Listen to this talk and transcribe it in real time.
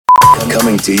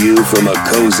Coming to you from a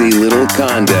cozy little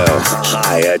condo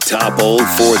high atop Old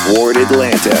Fourth Ward,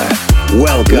 Atlanta.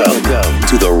 Welcome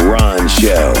to The Ron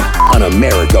Show on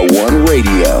America One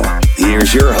Radio.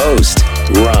 Here's your host,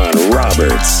 Ron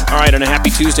Roberts. All right, and a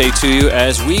happy Tuesday to you.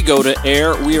 As we go to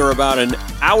air, we are about an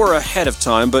hour ahead of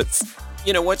time, but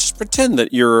you know what? Just pretend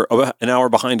that you're an hour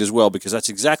behind as well, because that's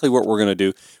exactly what we're going to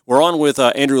do. We're on with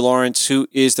Andrew Lawrence, who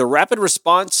is the Rapid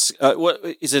Response. What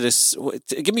is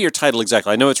it? Give me your title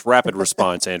exactly. I know it's Rapid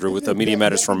Response, Andrew, with Media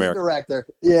Matters for America. Director.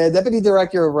 Yeah, Deputy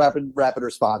Director of Rapid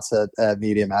Response at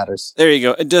Media Matters. There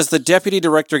you go. Does the Deputy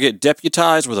Director get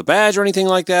deputized with a badge or anything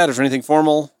like that? Is there anything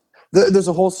formal? There's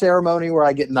a whole ceremony where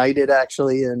I get knighted,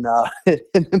 actually, in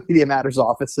the Media Matters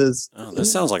offices. Oh, this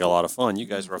sounds like a lot of fun. You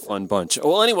guys are a fun bunch.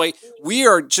 Well, anyway, we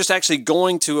are just actually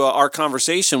going to our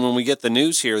conversation when we get the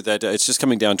news here that it's just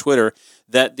coming down Twitter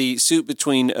that the suit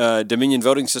between Dominion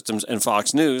Voting Systems and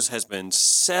Fox News has been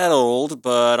settled.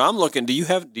 But I'm looking. Do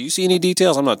you see any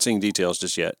details? I'm not seeing details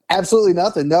just yet. Absolutely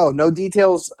nothing. No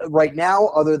details right now,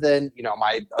 other than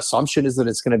my assumption is that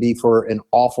it's going to be for an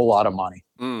awful lot of money.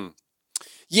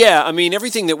 Yeah, I mean,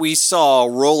 everything that we saw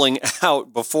rolling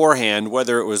out beforehand,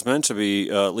 whether it was meant to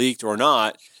be leaked or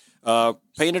not,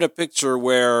 painted a picture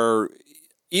where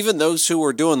even those who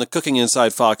were doing the cooking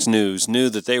inside Fox News knew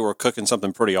that they were cooking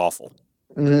something pretty awful.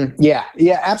 Mm-hmm. Yeah,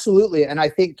 absolutely. And I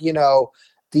think,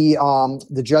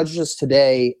 the judge just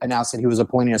today announced that he was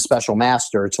appointing a special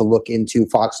master to look into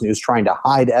Fox News trying to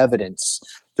hide evidence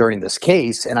during this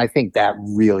case. And I think that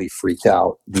really freaked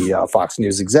out the Fox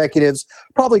News executives,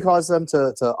 probably caused them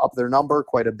to up their number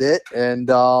quite a bit. And,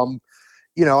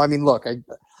 look,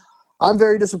 I'm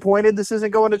very disappointed this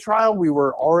isn't going to trial. We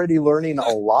were already learning a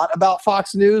lot about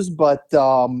Fox News, but,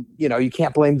 you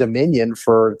can't blame Dominion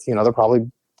for, they're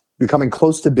probably becoming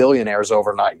close to billionaires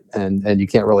overnight, and you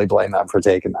can't really blame them for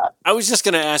taking that. I was just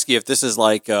going to ask you if this is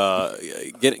like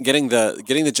getting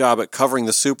the job at covering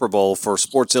the Super Bowl for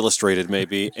Sports Illustrated,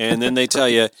 maybe, and then they tell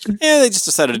you, they just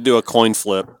decided to do a coin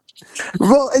flip.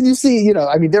 Well, and you see,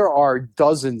 there are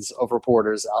dozens of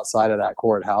reporters outside of that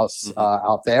courthouse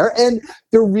out there, and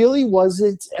there weren't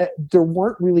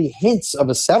really hints of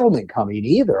a settlement coming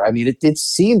either. I mean, it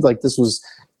seemed like this was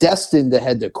destined to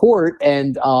head to court,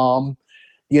 and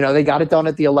they got it done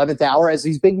at the 11th hour, as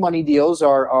these big money deals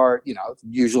are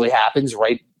usually happens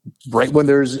right when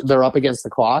they're up against the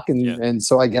clock. And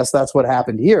so I guess that's what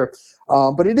happened here.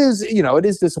 But it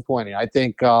is disappointing. I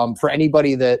think for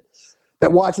anybody that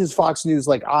watches Fox News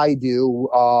like I do,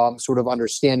 sort of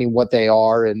understanding what they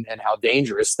are and how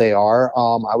dangerous they are.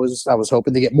 I was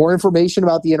hoping to get more information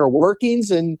about the inner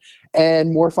workings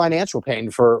and more financial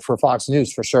pain for Fox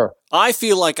News, for sure. I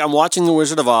feel like I'm watching The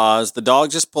Wizard of Oz. The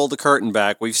dog just pulled the curtain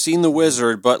back. We've seen the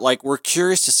wizard, but we're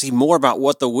curious to see more about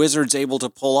what the wizard's able to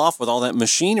pull off with all that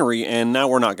machinery, and now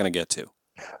we're not going to get to.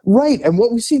 Right, and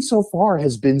what we've seen so far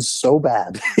has been so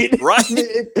bad. Right.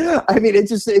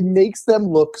 It makes them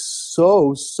look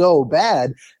so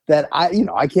bad that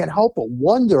I can't help but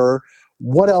wonder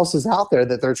what else is out there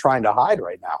that they're trying to hide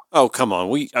right now. Oh, come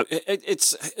on.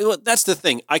 That's the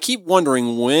thing. I keep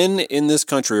wondering when in this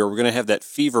country are we going to have that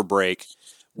fever break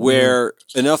where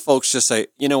enough folks just say,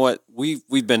 you know what, we've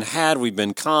been had, we've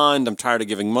been conned. I'm tired of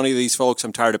giving money to these folks.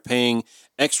 I'm tired of paying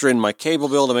extra in my cable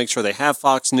bill to make sure they have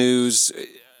Fox News.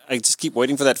 I just keep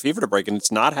waiting for that fever to break, and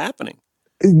it's not happening.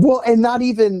 Well, and not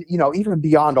even, even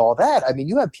beyond all that. I mean,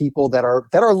 you have people that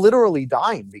are literally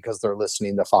dying because they're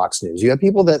listening to Fox News. You have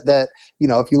people that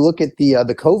if you look at the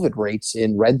COVID rates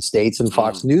in red states and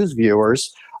Fox News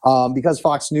viewers, because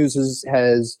Fox News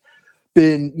has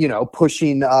been,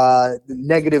 pushing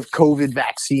negative COVID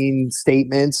vaccine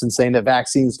statements and saying that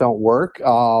vaccines don't work.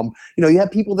 You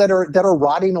have people that are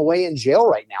rotting away in jail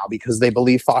right now because they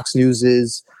believe Fox News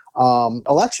is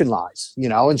election lies,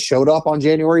 and showed up on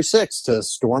January 6th to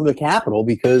storm the Capitol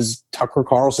because Tucker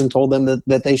Carlson told them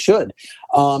that they should.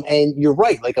 And you're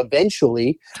right.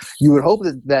 Eventually you would hope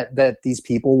that these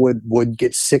people would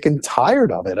get sick and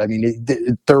tired of it. I mean,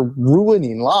 they're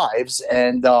ruining lives.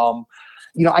 And,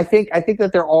 I think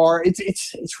that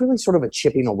it's really sort of a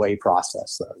chipping away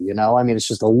process though, I mean, it's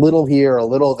just a little here, a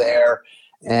little there,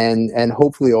 and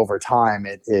hopefully over time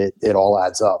it all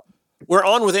adds up. We're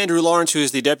on with Andrew Lawrence, who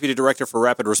is the Deputy Director for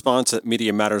Rapid Response at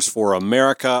Media Matters for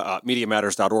America,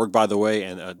 MediaMatters.org, by the way,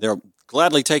 and they'll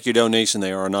gladly take your donation.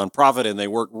 They are a nonprofit, and they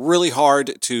work really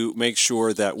hard to make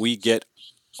sure that we get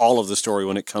all of the story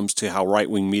when it comes to how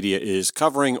right-wing media is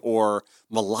covering or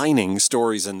maligning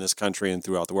stories in this country and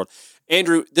throughout the world.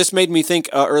 Andrew, this made me think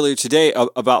earlier today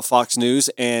about Fox News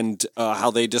and how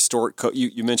they distort.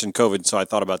 You mentioned COVID, so I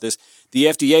thought about this. The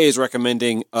FDA is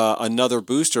recommending another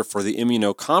booster for the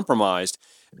immunocompromised.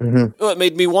 Mm-hmm. Well, it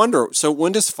made me wonder. So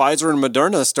when does Pfizer and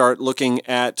Moderna start looking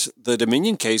at the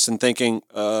Dominion case and thinking,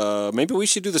 maybe we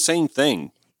should do the same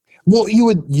thing? Well, you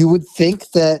would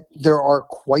think that there are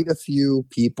quite a few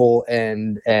people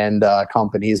and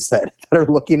companies that are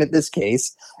looking at this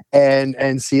case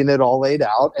and seeing it all laid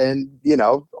out, and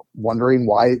wondering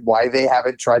why they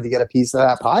haven't tried to get a piece of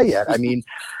that pie yet. I mean,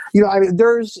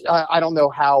 there's I don't know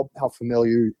how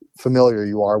familiar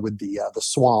you are with the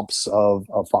swamps of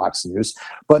Fox News,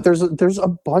 but there's a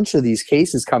bunch of these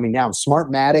cases coming down.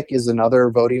 Smartmatic is another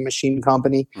voting machine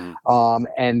company,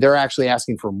 and they're actually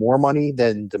asking for more money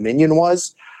than Dominion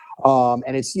was.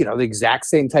 And it's, the exact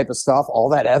same type of stuff. All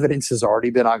that evidence has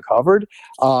already been uncovered.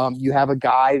 You have a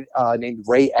guy named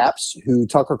Ray Epps, who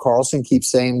Tucker Carlson keeps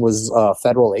saying was a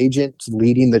federal agent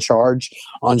leading the charge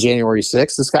on January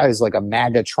 6th. This guy is like a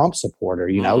MAGA Trump supporter.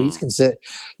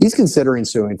 He's considering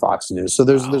suing Fox News. So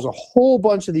there's a whole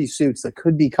bunch of these suits that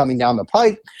could be coming down the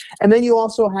pipe. And then you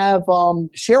also have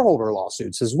shareholder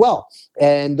lawsuits as well.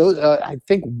 And those, I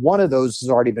think one of those has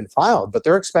already been filed, but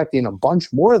they're expecting a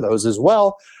bunch more of those as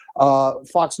well.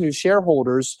 Fox News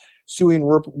shareholders suing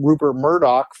Rupert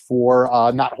Murdoch for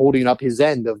not holding up his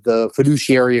end of the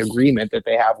fiduciary agreement that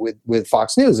they have with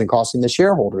Fox News and costing the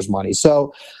shareholders money.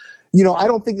 So, I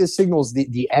don't think this signals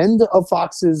the end of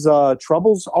Fox's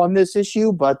troubles on this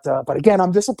issue. But again,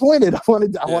 I'm disappointed. I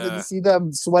wanted to see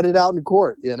them sweat it out in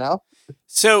court.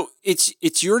 So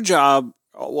it's your job.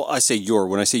 Well,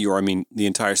 when I say your, I mean the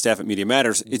entire staff at Media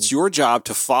Matters. It's your job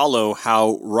to follow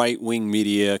how right-wing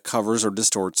media covers or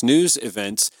distorts news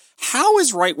events. How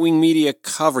is right-wing media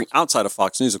covering, outside of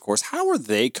Fox News, of course, how are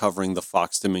they covering the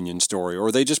Fox Dominion story? Or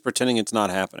are they just pretending it's not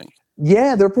happening?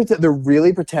 Yeah, they're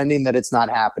really pretending that it's not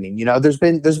happening. There's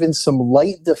been some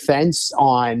light defense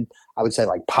on, I would say,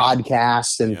 like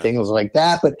podcasts and things like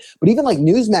that. But even like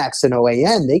Newsmax and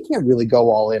OAN, they can't really go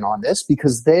all in on this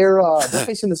because they're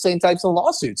facing the same types of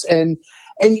lawsuits. And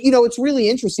it's really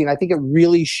interesting. I think it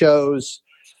really shows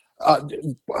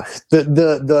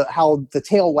the how the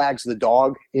tail wags the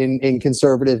dog in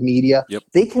conservative media. Yep.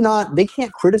 They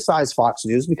can't criticize Fox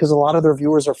News because a lot of their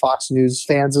viewers are Fox News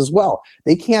fans as well.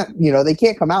 They can't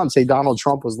come out and say Donald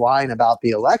Trump was lying about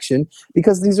the election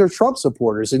because these are Trump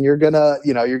supporters, and you're gonna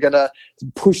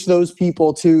push those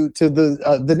people to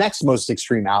the next most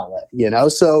extreme outlet.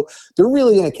 So they're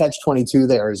really gonna catch 22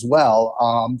 there as well,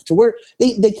 to where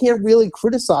they can't really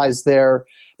criticize their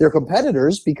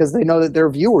competitors because they know that their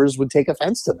viewers would take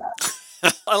offense to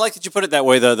that. I like that you put it that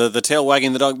way, the tail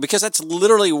wagging the dog, because that's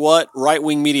literally what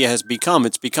right-wing media has become.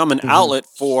 It's become an outlet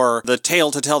for the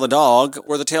tail to tell the dog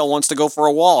where the tail wants to go for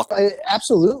a walk.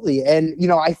 Absolutely. And,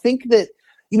 I think that,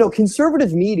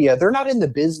 conservative media, they're not in the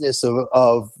business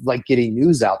of like getting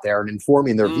news out there and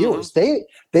informing their viewers.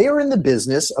 They are in the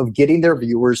business of getting their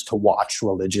viewers to watch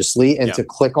religiously and to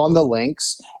click on the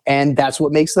links. And that's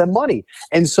what makes them money.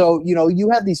 And so, you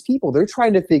have these people, they're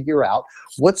trying to figure out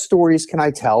what stories can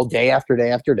I tell day after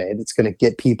day after day that's going to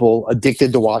get people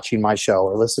addicted to watching my show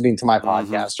or listening to my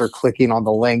podcast or clicking on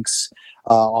the links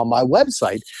on my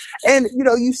website. And,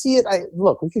 you see it.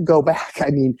 Look, we could go back. I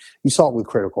mean, you saw it with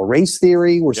critical race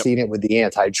theory. We're seeing it with the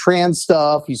anti-trans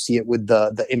stuff. You see it with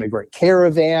the immigrant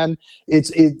caravan.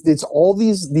 It's all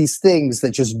these things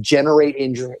that just generate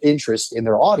interest in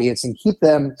their audience and keep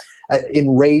them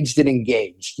enraged and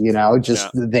engaged.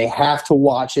 They have to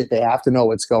watch it. They have to know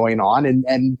what's going on.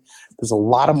 And there's a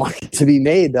lot of money to be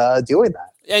made doing that.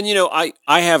 And,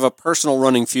 I have a personal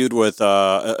running feud with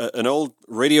an old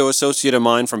radio associate of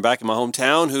mine from back in my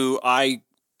hometown who I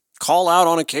call out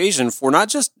on occasion for not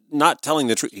just not telling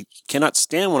the truth. He cannot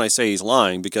stand when I say he's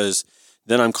lying because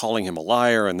then I'm calling him a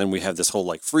liar. And then we have this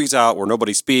whole freeze out where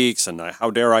nobody speaks and how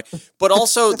dare I. But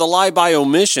also the lie by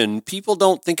omission. People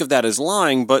don't think of that as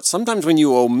lying. But sometimes when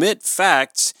you omit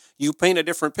facts, you paint a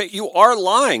different picture. You are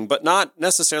lying, but not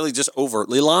necessarily just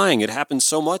overtly lying. It happens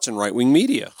so much in right-wing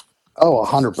media. Oh,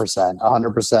 100%.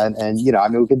 And,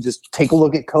 we can just take a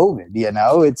look at COVID,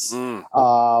 it's,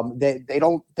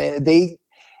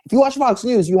 if you watch Fox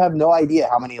News, you have no idea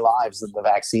how many lives that the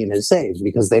vaccine has saved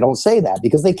because they don't say that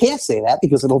because they can't say that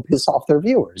because it'll piss off their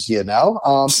viewers, and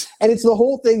it's the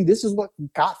whole thing. This is what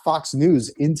got Fox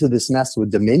News into this mess with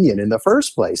Dominion in the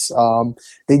first place.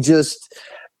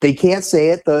 They can't say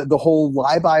it. The whole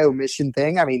lie by omission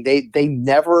thing. I mean, they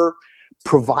never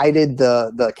provided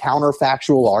the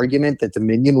counterfactual argument that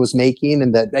Dominion was making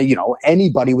and that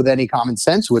anybody with any common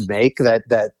sense would make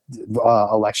that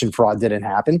election fraud didn't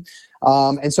happen.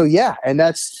 And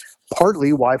that's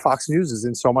partly why Fox News is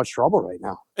in so much trouble right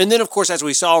now. And then, of course, as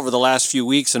we saw over the last few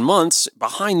weeks and months,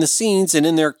 behind the scenes and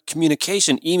in their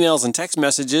communication, emails and text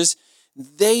messages,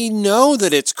 they know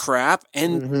that it's crap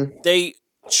and they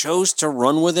chose to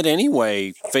run with it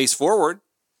anyway, face forward.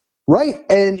 Right.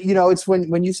 And, it's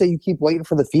when you say you keep waiting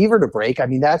for the fever to break, I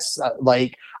mean, that's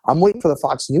like, I'm waiting for the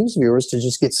Fox News viewers to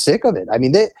just get sick of it. I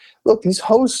mean, these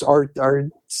hosts are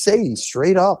saying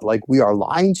straight up, like, we are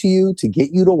lying to you to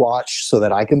get you to watch so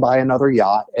that I can buy another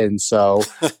yacht. And so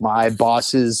my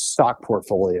boss's stock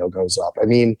portfolio goes up. I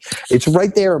mean, it's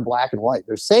right there in black and white.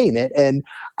 They're saying it. And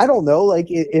I don't know, like,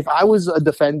 if I was a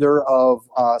defender of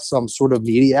some sort of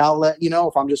media outlet,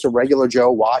 if I'm just a regular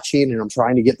Joe watching and I'm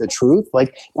trying to get the truth,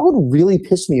 like, that would really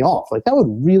piss me off. Like, that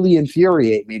would really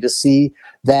infuriate me to see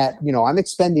that, I'm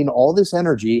expending all this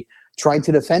energy trying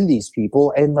to defend these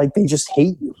people, and like, they just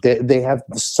hate you. They have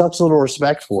such little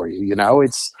respect for you.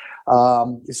 It's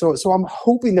so I'm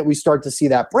hoping that we start to see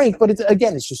that break, but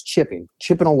it's just chipping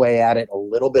away at it a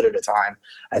little bit at a time,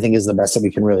 I think, is the best that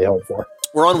we can really hope for.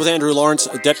 We're on with Andrew Lawrence,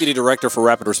 Deputy Director for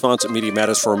Rapid Response at Media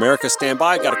Matters for America. Stand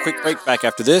by. Got a quick break. Back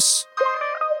after this.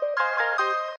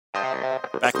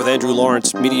 Back with Andrew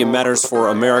Lawrence, Media Matters for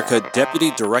America, Deputy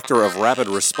Director of Rapid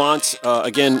Response.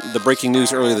 Again, the breaking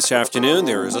news earlier this afternoon,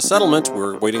 there is a settlement.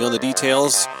 We're waiting on the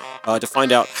details to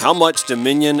find out how much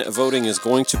Dominion Voting is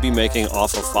going to be making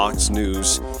off of Fox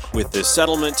News with this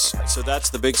settlement. So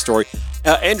that's the big story.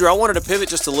 Andrew, I wanted to pivot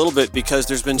just a little bit because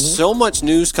there's been so much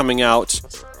news coming out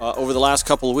over the last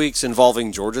couple of weeks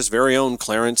involving Georgia's very own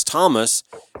Clarence Thomas,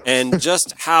 and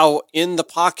just how in the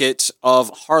pocket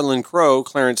of Harlan Crow,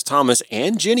 Clarence Thomas,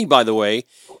 and Ginny, by the way,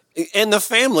 and the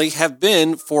family have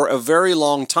been for a very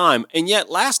long time. And yet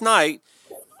last night,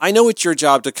 I know it's your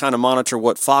job to kind of monitor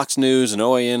what Fox News and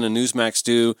OAN and Newsmax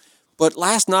do, but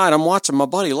last night I'm watching my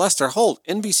buddy Lester Holt,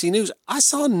 NBC News. I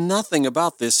saw nothing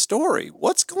about this story.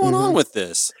 What's going on with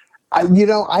this? I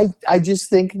just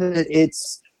think that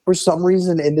it's, for some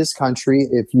reason in this country,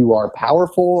 if you are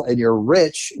powerful and you're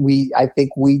rich, I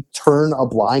think we turn a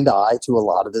blind eye to a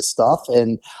lot of this stuff.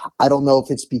 And I don't know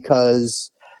if it's because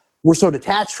we're so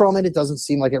detached from it, it doesn't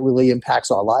seem like it really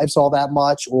impacts our lives all that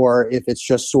much, or if it's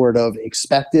just sort of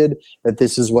expected that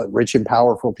this is what rich and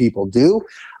powerful people do.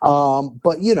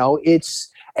 But it's,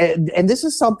 and this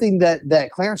is something that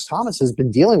Clarence Thomas has been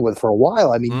dealing with for a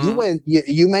while. I mean,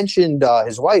 you mentioned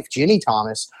his wife, Ginny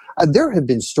Thomas. There have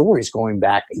been stories going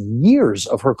back years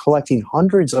of her collecting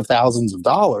hundreds of thousands of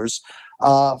dollars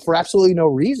for absolutely no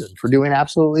reason, for doing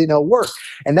absolutely no work.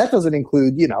 And that doesn't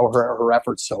include, her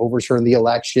efforts to overturn the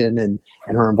election and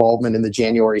her involvement in the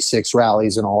January 6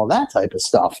 rallies and all of that type of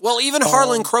stuff. Well, even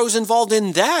Harlan Crow's involved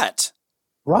in that.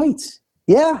 Right.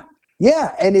 Yeah.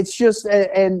 Yeah. And it's just,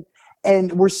 and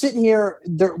we're sitting here,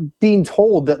 they're being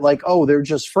told that, like, oh, they're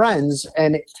just friends.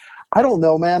 And I don't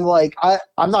know, man. Like,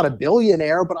 I'm not a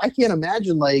billionaire, but I can't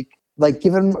imagine like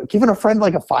giving a friend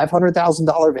like a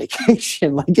 $500,000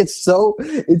 vacation. Like, it's so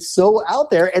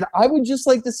out there. And I would just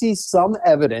like to see some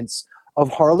evidence of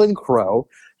Harlan Crow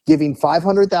giving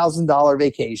 $500,000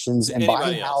 vacations and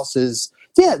buying houses.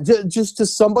 Yeah, just to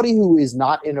somebody who is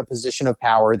not in a position of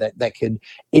power that could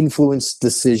influence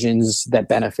decisions that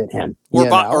benefit him.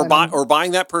 Or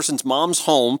buying that person's mom's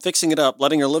home, fixing it up,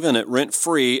 letting her live in it rent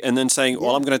free, and then saying,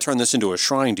 well, I'm going to turn this into a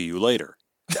shrine to you later.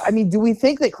 I mean, do we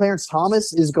think that Clarence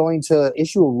Thomas is going to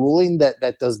issue a ruling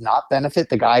that does not benefit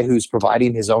the guy who's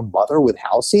providing his own mother with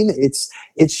housing? It's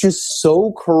just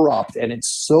so corrupt and it's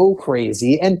so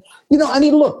crazy. And, I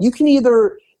mean, look, you can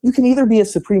either be a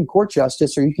Supreme Court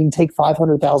justice or you can take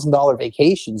 $500,000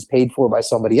 vacations paid for by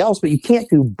somebody else, but you can't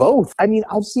do both. I mean,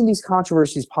 I've seen these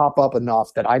controversies pop up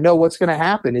enough that I know what's going to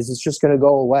happen is it's just going to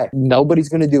go away. Nobody's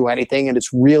going to do anything, and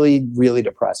it's really, really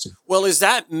depressing. Well, is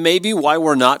that maybe why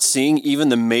we're not seeing even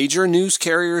the major news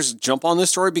carriers jump on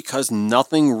this story? Because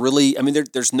nothing really, I mean,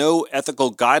 there's no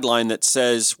ethical guideline that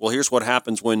says, well, here's what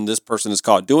happens when this person is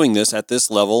caught doing this at this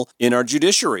level in our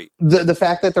judiciary. The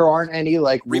fact that there aren't any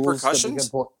like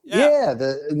repercussions?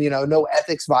 No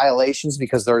ethics violations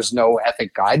because there's no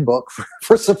ethic guidebook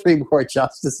for Supreme Court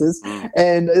justices.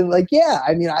 And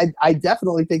I mean, I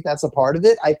definitely think that's a part of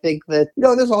it. I think that,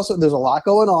 there's a lot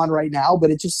going on right now,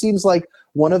 but it just seems like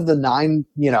one of the 9,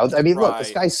 look,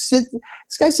 this guy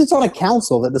sits on a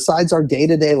council that decides our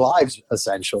day-to-day lives,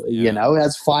 essentially,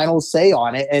 has final say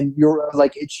on it. And you're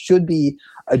like, it should be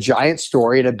a giant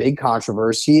story and a big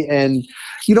controversy. And,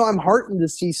 I'm heartened to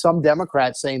see some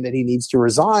Democrats saying that he needs to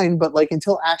resign, but like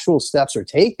until actual steps are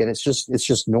taken, it's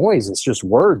just noise. It's just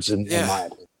words in my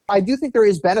opinion. I do think there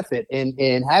is benefit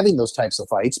in having those types of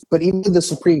fights, but even the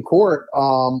Supreme Court,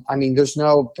 I mean, they're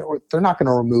not going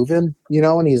to remove him,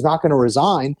 and he's not going to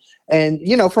resign. And,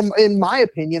 in my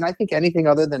opinion, I think anything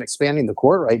other than expanding the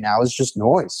court right now is just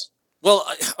noise. Well,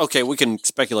 okay, we can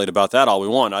speculate about that all we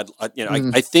want.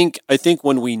 I think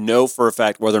when we know for a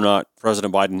fact whether or not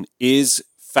President Biden is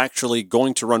factually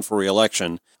going to run for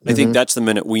re-election, I think that's the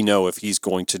minute we know if he's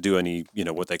going to do any,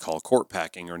 what they call court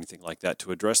packing or anything like that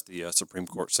to address the Supreme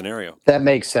Court scenario. That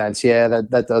makes sense. Yeah,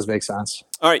 that does make sense.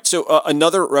 All right. So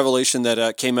another revelation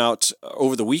that came out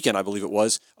over the weekend, I believe it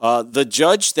was, the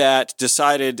judge that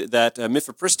decided that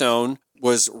Mifepristone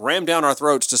was rammed down our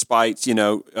throats despite,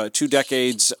 2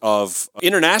 decades of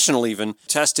international even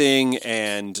testing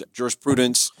and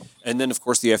jurisprudence. And then, of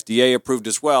course, the FDA approved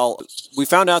as well. We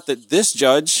found out that this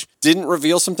judge didn't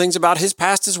reveal some things about his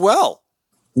past as well.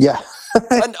 Yeah.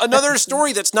 Another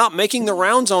story that's not making the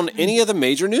rounds on any of the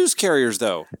major news carriers,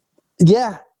 though.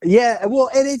 Yeah. Yeah.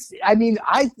 Well, and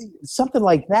something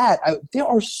like that. There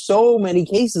are so many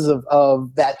cases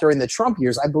of that during the Trump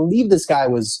years. I believe this guy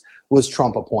was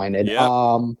Trump appointed.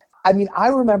 Yeah. I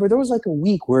remember there was like a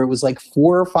week where it was like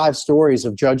 4 or 5 stories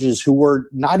of judges who were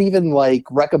not even like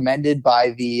recommended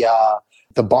by the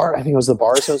bar. I think it was the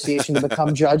Bar Association to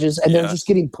become judges, and they're just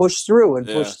getting pushed through and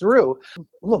pushed through.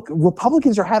 Look,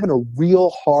 Republicans are having a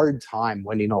real hard time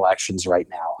winning elections right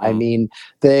now. I mean,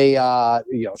 they,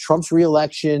 Trump's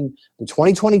reelection, the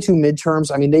 2022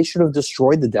 midterms. I mean, they should have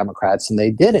destroyed the Democrats, and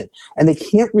they didn't. And they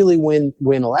can't really win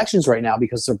elections right now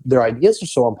because their ideas are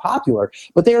so unpopular.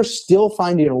 But they are still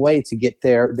finding a way to get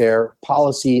their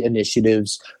policy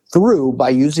initiatives through by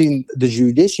using the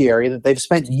judiciary that they've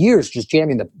spent years just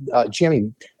jamming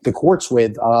the courts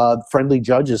with friendly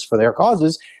judges for their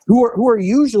causes who are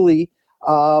usually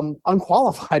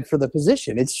unqualified for the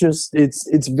position.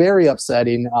 It's very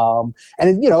upsetting,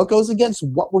 and it goes against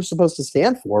what we're supposed to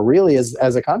stand for, really,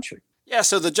 as a country. Yeah.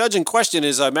 So the judge in question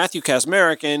is Matthew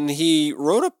Kacsmaryk, and he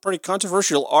wrote a pretty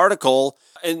controversial article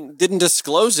and didn't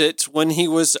disclose it when he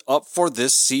was up for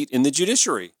this seat in the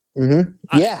judiciary. Mm-hmm.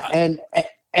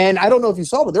 And I don't know if you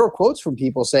saw, but there were quotes from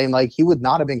people saying like he would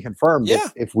not have been confirmed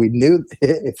if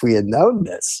we had known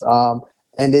this.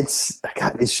 And it's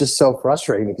just so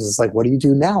frustrating because it's like, what do you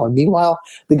do now? And meanwhile,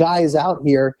 the guy is out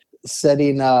here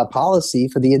setting policy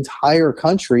for the entire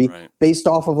country based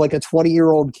off of like a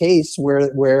 20-year-old case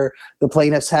where the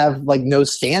plaintiffs have like no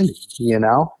standing.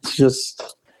 It's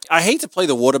just. I hate to play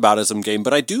the whataboutism game,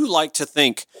 but I do like to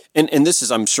think, and this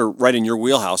is, I'm sure, right in your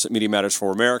wheelhouse at Media Matters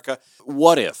for America.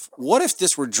 What if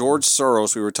this were George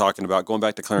Soros we were talking about, going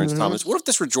back to Clarence Thomas? What if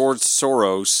this were George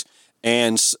Soros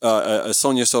and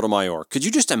Sonia Sotomayor? Could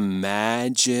you just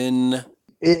imagine?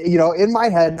 In my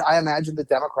head, I imagine the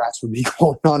Democrats would be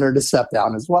calling on her to step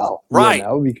down as well. Right.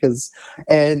 Because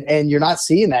and you're not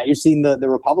seeing that. You're seeing the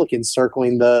Republicans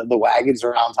circling the wagons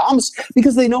around Thomas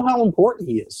because they know how important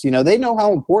he is. They know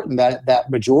how important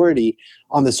that majority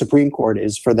on the Supreme Court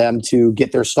is for them to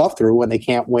get their stuff through when they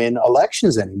can't win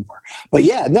elections anymore. But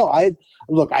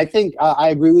I think I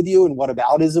agree with you in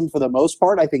whataboutism for the most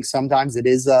part. I think sometimes it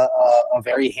is a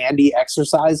very handy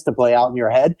exercise to play out in your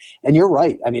head. And you're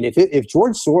right. I mean, if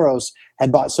George Soros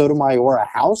had bought Sotomayor a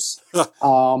house,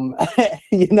 no,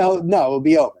 it would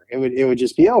be over. It would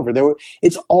just be over.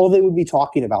 It's all they would be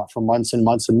talking about for months and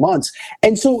months and months.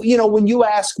 And so, when you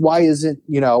ask why isn't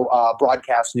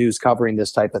broadcast news covering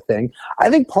this type of thing, I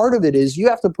think part of it is you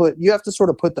have to sort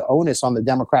of put the onus on the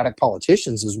Democratic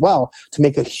politicians as well to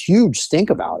make a huge stink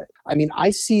about it. I mean,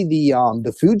 I see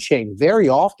the food chain very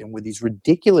often with these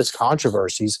ridiculous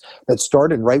controversies that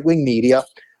start in right-wing media,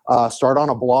 start on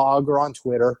a blog or on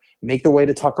Twitter, make their way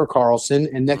to Tucker Carlson,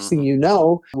 and next thing you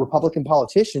know, Republican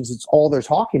politicians, it's all they're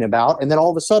talking about. And then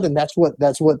all of a sudden, that's what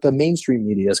the mainstream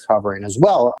media is covering as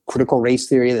well. Critical race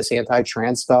theory, this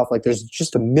anti-trans stuff, like there's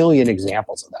just a million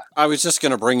examples of that. I was just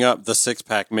going to bring up the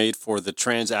 6-pack made for the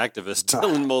trans activist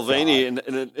Dylan Mulvaney and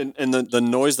the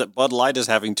noise that Bud Light is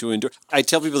having to endure. I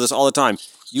tell people this all the time.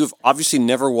 You've obviously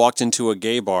never walked into a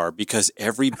gay bar because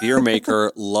every beer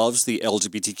maker loves the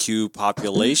LGBTQ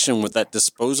population with that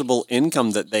disposable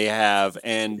income that they have.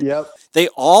 And they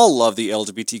all love the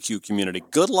LGBTQ community.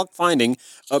 Good luck finding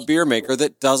a beer maker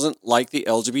that doesn't like the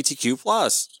LGBTQ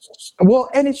plus. Well,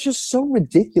 and it's just so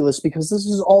ridiculous because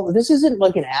this isn't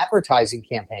like an advertising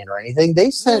campaign or anything. They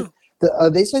sent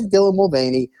Dylan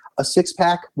Mulvaney a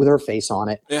 6-pack with her face on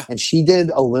it. Yeah. And she did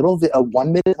a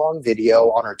 1 minute long video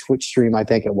on her Twitch stream, I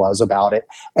think it was, about it.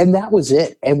 And that was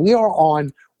it. And we are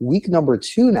on week number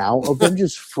 2 now of them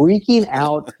just freaking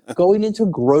out, going into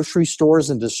grocery stores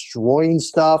and destroying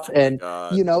stuff. And,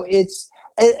 it's,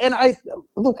 and I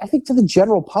look, I think to the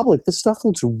general public, this stuff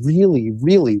looks really,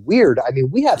 really weird. I mean,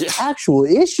 we have actual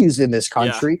issues in this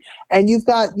country, and you've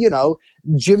got,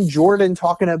 Jim Jordan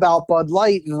talking about Bud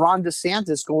Light and Ron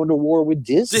DeSantis going to war with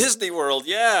Disney. Disney World,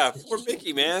 yeah. Poor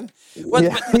Mickey, man.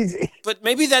 But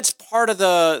maybe that's part of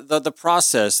the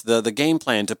process, the game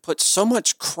plan, to put so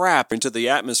much crap into the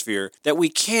atmosphere that we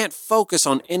can't focus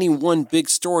on any one big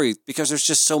story because there's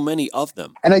just so many of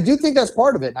them. And I do think that's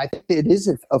part of it. And I think it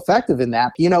is effective in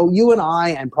that. You and I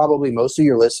and probably most of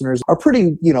your listeners are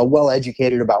pretty, well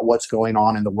educated about what's going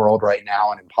on in the world right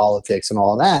now and in politics and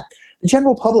all that. The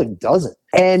general public doesn't.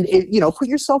 And, put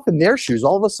yourself in their shoes.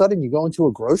 All of a sudden, you go into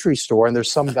a grocery store and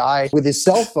there's some guy with his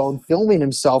cell phone filming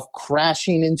himself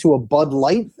crashing into a Bud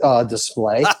Light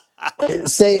display. And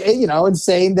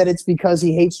saying that it's because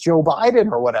he hates Joe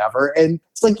Biden or whatever. And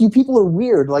it's like, you people are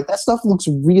weird. Like, that stuff looks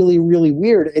really, really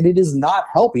weird, and it is not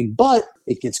helping. But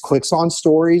it gets clicks on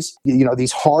stories.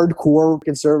 These hardcore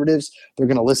conservatives, they're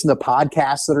going to listen to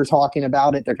podcasts that are talking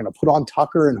about it. They're going to put on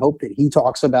Tucker and hope that he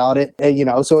talks about it.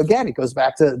 And, so again, it goes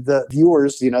back to the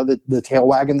viewers, the tail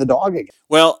wagging the dog again.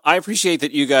 Well, I appreciate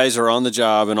that you guys are on the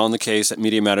job and on the case at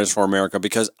Media Matters for America,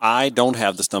 because I don't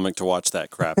have the stomach to watch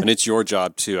that crap, and it's your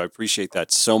job too. I appreciate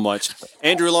that so much.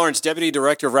 Andrew Lawrence, Deputy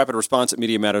Director of Rapid Response at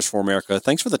Media Matters for America.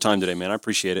 Thanks for the time today, man. I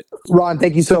appreciate it. Ron,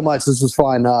 thank you so much. This was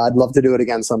fun. I'd love to do it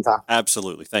again sometime.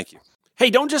 Absolutely. Thank you. Hey,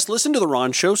 don't just listen to The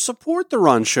Ron Show. Support The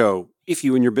Ron Show. If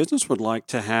you and your business would like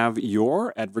to have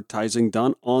your advertising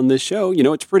done on this show,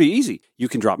 it's pretty easy. You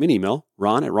can drop me an email,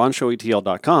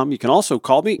 ron@ronshowatl.com. You can also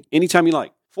call me anytime you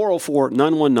like,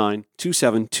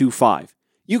 404-919-2725.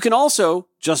 You can also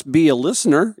just be a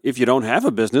listener if you don't have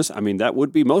a business. I mean, that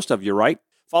would be most of you, right?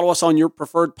 Follow us on your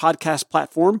preferred podcast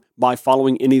platform by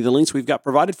following any of the links we've got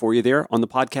provided for you there on the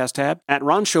podcast tab at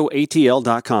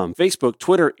ronshowatl.com. Facebook,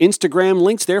 Twitter, Instagram,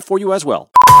 links there for you as well.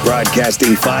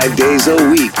 Broadcasting 5 days a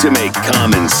week to make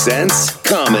common sense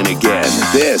common again.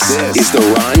 This is The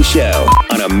Ron Show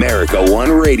on America One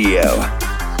Radio.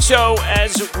 So,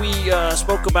 as we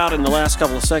spoke about in the last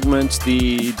couple of segments,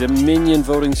 the Dominion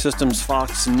Voting Systems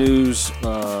Fox News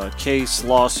case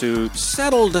lawsuit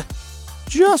settled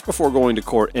just before going to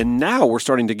court, and now we're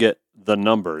starting to get the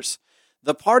numbers.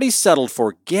 The parties settled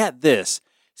for, get this,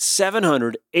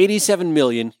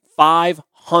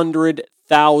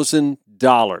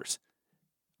 $787,500,000.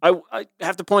 I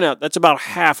have to point out, that's about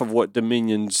half of what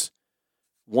Dominion's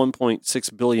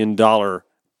 $1.6 billion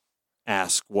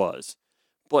ask was.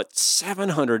 But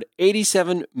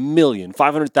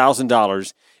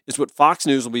 $787,500,000 is what Fox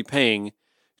News will be paying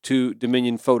to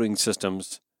Dominion Voting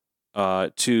Systems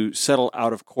to settle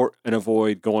out of court and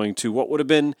avoid going to what would have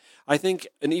been, I think,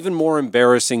 an even more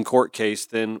embarrassing court case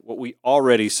than what we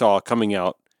already saw coming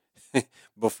out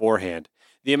beforehand.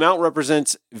 The amount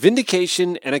represents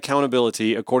vindication and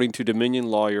accountability, according to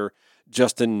Dominion lawyer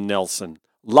Justin Nelson.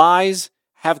 Lies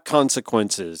have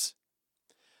consequences.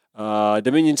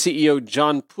 Dominion CEO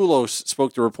John Poulos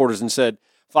spoke to reporters and said,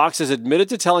 Fox has admitted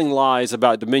to telling lies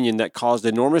about Dominion that caused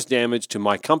enormous damage to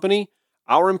my company,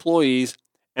 our employees,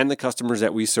 and the customers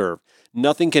that we serve.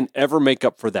 Nothing can ever make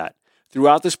up for that.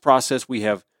 Throughout this process, we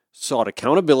have sought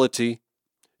accountability.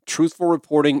 Truthful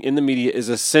reporting in the media is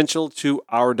essential to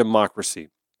our democracy.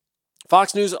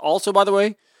 Fox News also, by the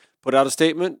way, put out a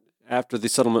statement after the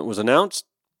settlement was announced.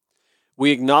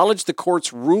 We acknowledge the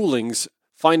court's rulings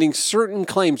finding certain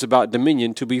claims about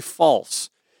Dominion to be false.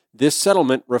 This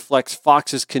settlement reflects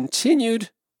Fox's continued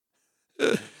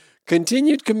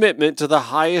commitment to the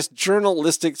highest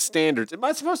journalistic standards. Am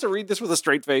I supposed to read this with a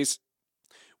straight face?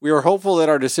 We are hopeful that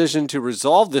our decision to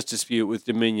resolve this dispute with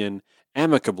Dominion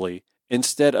amicably,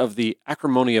 instead of the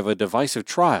acrimony of a divisive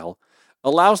trial,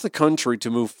 allows the country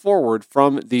to move forward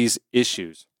from these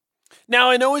issues. Now,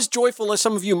 I know as joyful as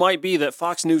some of you might be that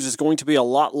Fox News is going to be a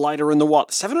lot lighter in the wallet.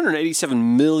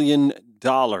 $787 million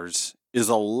is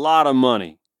a lot of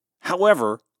money.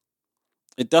 However,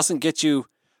 it doesn't get you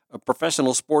a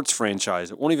professional sports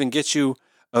franchise. It won't even get you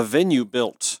a venue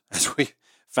built. As we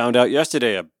found out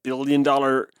yesterday, $1 billion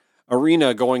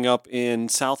arena going up in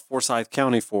South Forsyth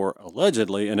County for,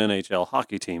 allegedly, an NHL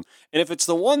hockey team. And if it's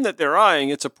the one that they're eyeing,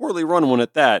 it's a poorly run one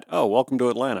at that. Oh, welcome to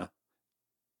Atlanta.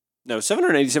 No,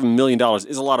 $787 million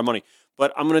is a lot of money.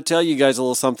 But I'm going to tell you guys a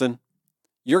little something.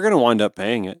 You're going to wind up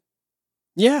paying it.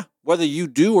 Yeah, whether you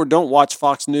do or don't watch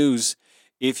Fox News,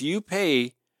 if you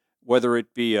pay, whether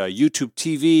it be a YouTube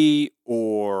TV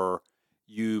or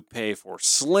you pay for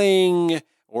Sling,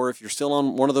 or if you're still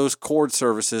on one of those cord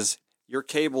services, your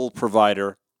cable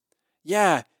provider,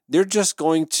 yeah, they're just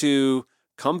going to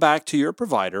come back to your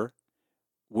provider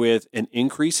with an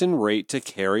increase in rate to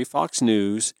carry Fox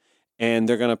News, and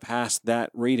they're going to pass that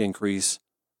rate increase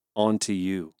onto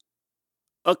you.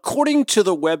 According to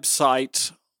the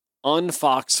website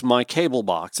Unfox My Cable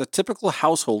Box, a typical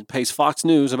household pays Fox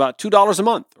News about $2 a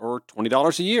month or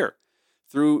 $20 a year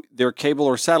through their cable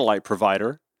or satellite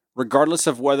provider, regardless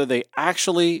of whether they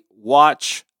actually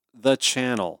watch the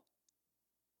channel.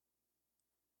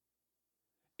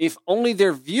 If only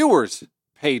their viewers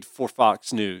paid for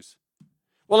Fox News.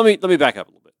 Well, let me back up a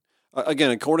little bit.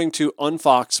 Again, according to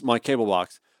Unfox My Cable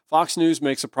Box, Fox News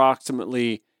makes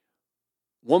approximately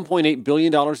 $1.8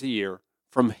 billion a year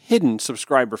from hidden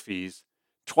subscriber fees,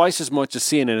 twice as much as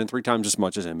CNN and 3 times as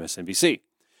much as MSNBC.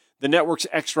 The network's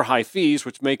extra high fees,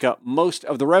 which make up most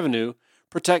of the revenue,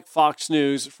 protect Fox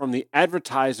News from the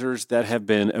advertisers that have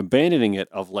been abandoning it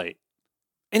of late.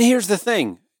 And here's the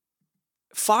thing.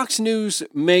 Fox News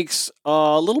makes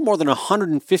a little more than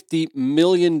 $150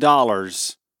 million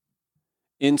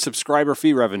in subscriber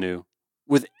fee revenue,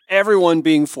 with everyone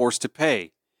being forced to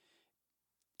pay.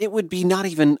 It would be not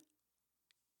even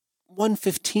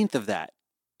 1/15 of that.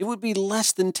 It would be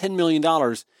less than $10 million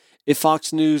if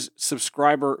Fox News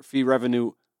subscriber fee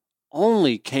revenue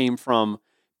only came from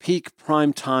peak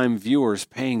primetime viewers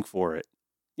paying for it.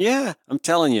 Yeah, I'm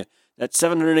telling you, that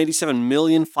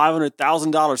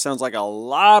 $787,500,000 sounds like a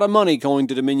lot of money going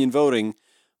to Dominion voting,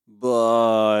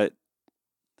 but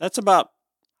that's about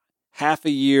half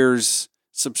a year's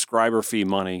subscriber fee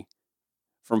money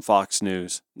from Fox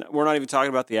News. We're not even talking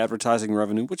about the advertising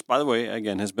revenue, which, by the way,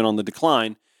 again, has been on the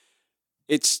decline.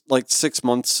 It's like 6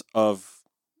 months of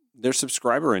their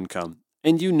subscriber income.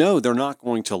 And you know they're not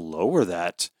going to lower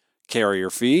that carrier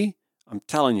fee. I'm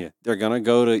telling you, they're going to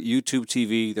go to YouTube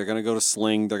TV. They're going to go to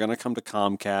Sling. They're going to come to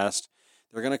Comcast.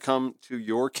 They're going to come to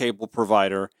your cable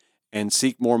provider and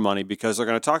seek more money because they're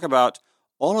going to talk about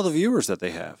all of the viewers that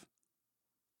they have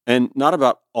and not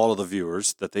about all of the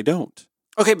viewers that they don't.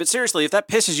 Okay, but seriously, if that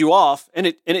pisses you off, and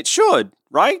it should,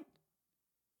 right?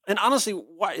 And honestly,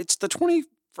 why it's the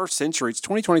 21st century, it's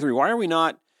 2023. Why are we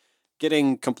not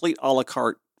getting complete a la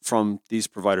carte from these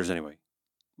providers anyway?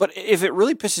 But if it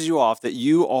really pisses you off that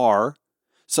you are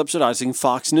subsidizing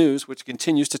Fox News, which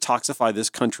continues to toxify this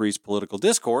country's political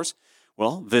discourse,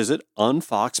 well, visit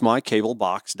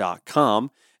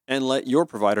unfoxmycablebox.com and let your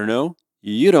provider know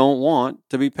you don't want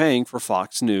to be paying for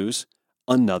Fox News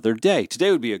another day.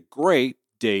 Today would be a great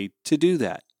day to do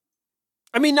that.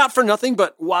 I mean, not for nothing,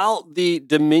 but while the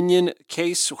Dominion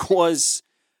case was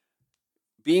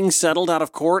being settled out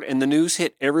of court and the news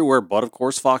hit everywhere but, of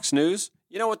course, Fox News,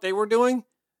 you know what they were doing?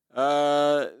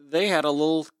 They had a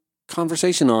little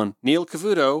conversation on Neil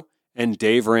Cavuto and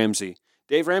Dave Ramsey.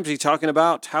 Dave Ramsey talking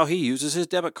about how he uses his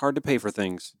debit card to pay for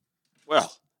things.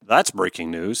 Well, that's breaking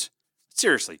news.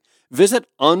 Seriously, visit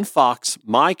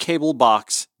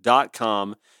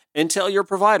unfoxmycablebox.com and tell your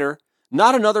provider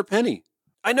not another penny.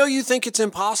 I know you think it's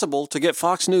impossible to get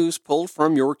Fox News pulled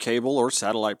from your cable or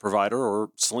satellite provider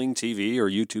or Sling TV or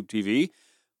YouTube TV,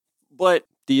 but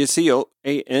do you see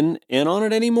ANN on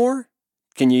it anymore?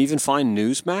 Can you even find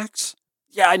Newsmax?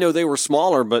 Yeah, I know they were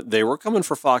smaller, but they were coming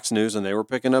for Fox News and they were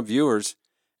picking up viewers.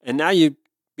 And now you'd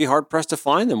be hard-pressed to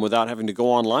find them without having to go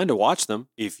online to watch them.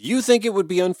 If you think it would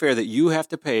be unfair that you have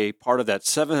to pay part of that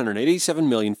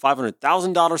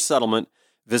 $787,500,000 settlement,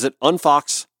 visit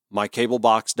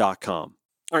unfoxmycablebox.com.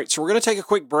 All right, so we're going to take a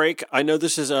quick break. I know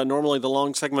this is normally the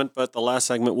long segment, but the last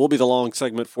segment will be the long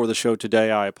segment for the show today.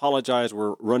 I apologize.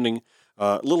 We're running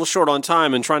a little short on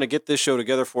time and trying to get this show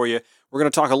together for you. We're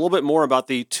going to talk a little bit more about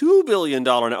the $2 billion.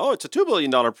 Oh, it's a $2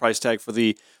 billion price tag for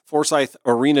the Forsyth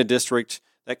Arena District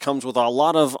that comes with a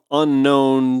lot of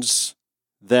unknowns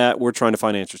that we're trying to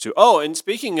find answers to. Oh, and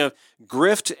speaking of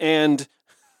grift and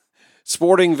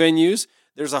sporting venues,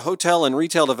 there's a hotel and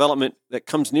retail development that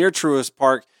comes near Truist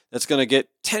Park that's going to get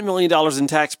 $10 million in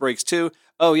tax breaks, too.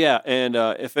 Oh, yeah, and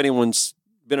if anyone's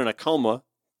been in a coma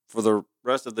for the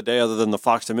rest of the day other than the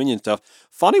Fox Dominion stuff,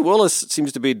 Fani Willis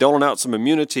seems to be doling out some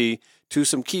immunity to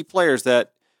some key players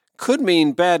that could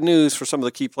mean bad news for some of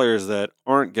the key players that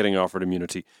aren't getting offered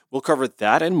immunity. We'll cover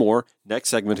that and more next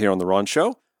segment here on The Ron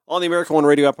Show, on the America One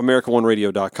Radio app,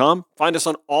 AmericaOneRadio.com. Find us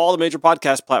on all the major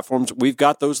podcast platforms. We've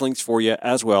got those links for you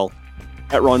as well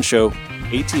at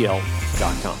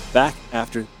RonShowATL.com. Back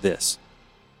after this.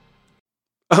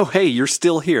 Oh, hey, you're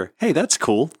still here. Hey, that's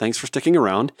cool. Thanks for sticking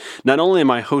around. Not only am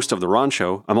I host of The Ron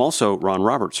Show, I'm also Ron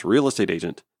Roberts, real estate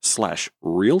agent /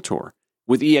 realtor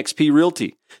with eXp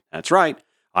Realty. That's right.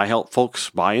 I help folks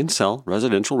buy and sell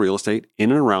residential real estate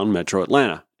in and around Metro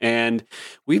Atlanta. And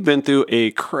we've been through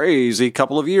a crazy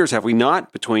couple of years, have we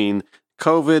not? Between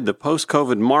COVID, the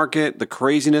post-COVID market, the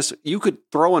craziness. You could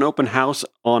throw an open house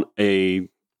on a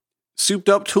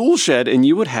souped-up tool shed and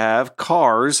you would have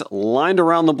cars lined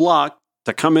around the block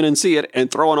to come in and see it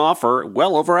and throw an offer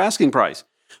well over asking price.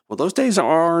 Well, those days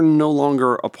are no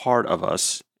longer a part of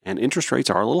us, and interest rates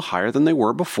are a little higher than they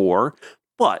were before.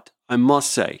 But I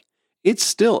must say, it's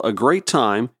still a great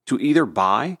time to either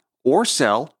buy or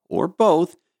sell, or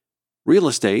both, real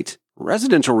estate,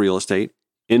 residential real estate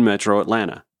in Metro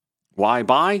Atlanta. Why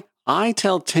buy? I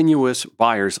tell tenuous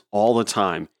buyers all the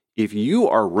time, if you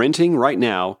are renting right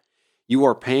now, you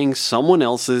are paying someone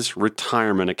else's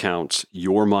retirement accounts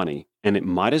your money, and it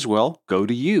might as well go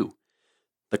to you.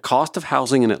 The cost of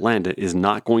housing in Atlanta is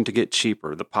not going to get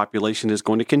cheaper. The population is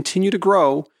going to continue to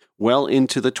grow well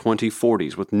into the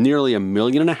 2040s, with nearly 1.5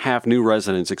 million new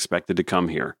residents expected to come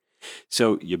here.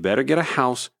 So you better get a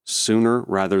house sooner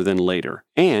rather than later.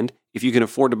 And if you can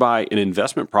afford to buy an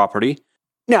investment property,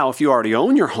 now if you already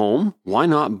own your home, why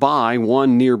not buy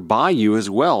one nearby you as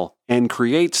well and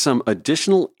create some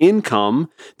additional income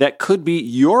that could be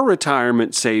your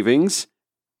retirement savings,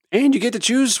 and you get to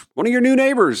choose one of your new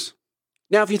neighbors.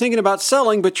 Now, if you're thinking about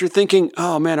selling, but you're thinking,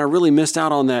 oh man, I really missed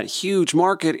out on that huge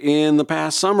market in the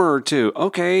past summer or two.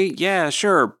 Okay, yeah,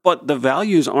 sure. But the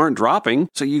values aren't dropping,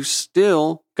 so you've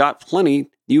still got plenty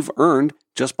you've earned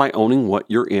just by owning what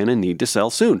you're in and need to sell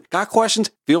soon. Got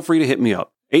questions? Feel free to hit me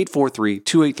up.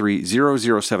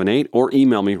 843-283-0078 or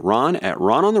email me,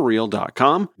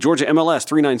 ron@rononthereal.com. Georgia MLS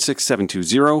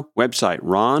 396720. Website,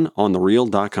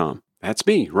 rononthereal.com. That's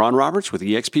me, Ron Roberts with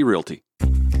eXp Realty.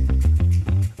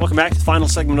 Welcome back to the final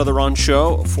segment of the Ron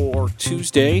Show for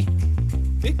Tuesday.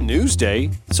 Big news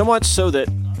day. So much so that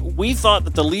we thought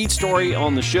that the lead story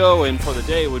on the show and for the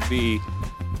day would be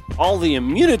all the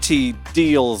immunity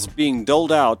deals being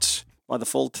doled out by the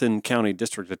Fulton County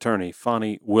District Attorney,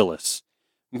 Fani Willis.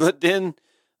 But then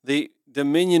the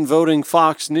Dominion voting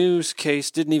Fox News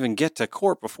case didn't even get to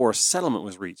court before a settlement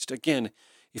was reached. Again,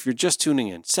 if you're just tuning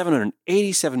in,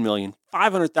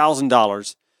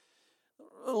 $787,500,000,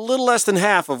 a little less than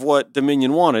half of what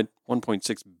Dominion wanted,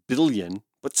 $1.6 billion,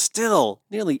 but still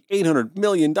nearly $800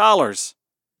 million.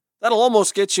 That'll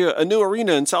almost get you a new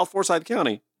arena in South Forsyth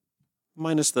County,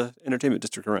 minus the entertainment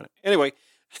district arena. Anyway,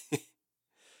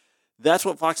 that's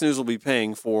what Fox News will be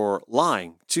paying for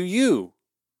lying to you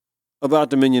about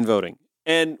Dominion voting.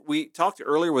 And we talked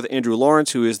earlier with Andrew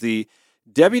Lawrence, who is the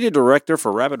Deputy Director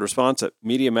for Rapid Response at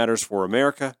Media Matters for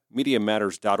America,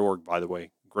 MediaMatters.org, by the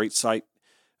way. Great site.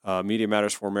 Media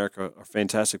Matters for America are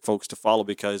fantastic folks to follow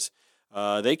because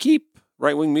they keep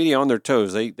right-wing media on their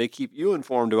toes. They keep you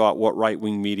informed about what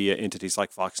right-wing media entities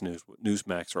like Fox News,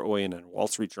 Newsmax, or OANN, Wall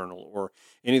Street Journal, or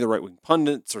any of the right-wing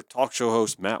pundits or talk show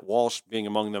hosts, Matt Walsh being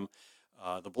among them,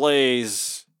 The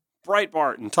Blaze,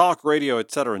 Breitbart, and Talk Radio,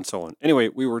 etc., and so on. Anyway,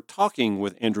 we were talking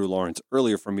with Andrew Lawrence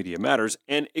earlier from Media Matters,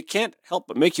 and it can't help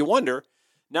but make you wonder,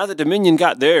 now that Dominion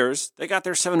got theirs, they got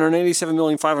their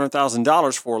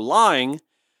 $787,500,000 for lying.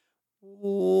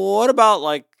 What about,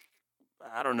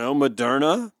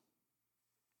 Moderna?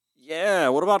 Yeah,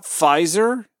 what about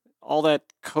Pfizer? All that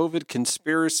COVID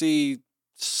conspiracy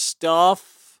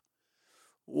stuff?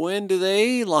 When do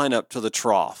they line up to the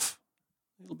trough?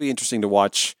 It'll be interesting to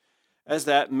watch as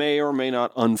that may or may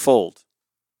not unfold.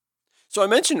 So I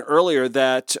mentioned earlier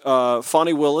that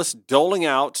Fani Willis doling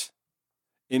out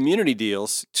immunity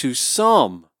deals to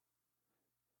some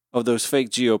of those fake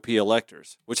GOP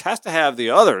electors, which has to have the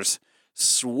others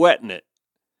sweating it.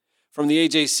 From the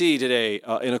AJC today,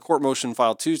 in a court motion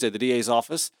filed Tuesday, the DA's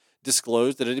office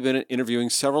disclosed that it had been interviewing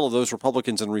several of those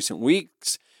Republicans in recent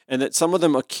weeks, and that some of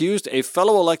them accused a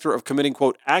fellow elector of committing,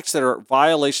 quote, acts that are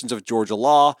violations of Georgia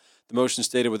law. The motion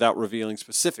stated without revealing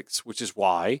specifics, which is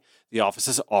why the office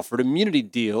has offered immunity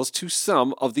deals to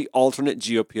some of the alternate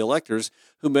GOP electors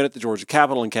who met at the Georgia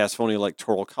Capitol and cast phony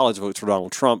electoral college votes for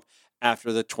Donald Trump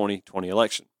after the 2020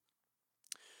 election.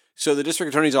 So the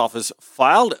district attorney's office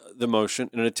filed the motion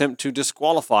in an attempt to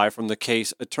disqualify from the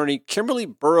case attorney Kimberly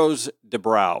Burrows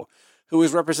DeBrow, who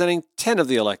is representing 10 of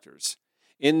the electors.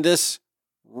 In this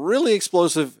really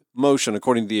explosive motion,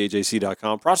 according to the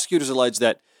AJC.com, prosecutors allege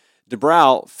that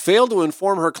DeBrow failed to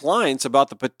inform her clients about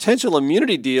the potential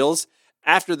immunity deals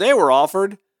after they were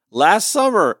offered last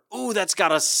summer. Ooh, that's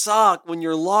gotta suck when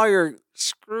your lawyer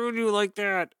screwed you like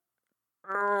that.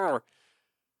 Urgh.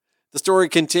 The story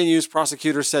continues.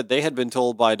 Prosecutors said they had been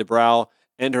told by DeBrow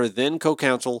and her then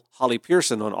co-counsel, Holly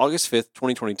Pearson, on August 5th,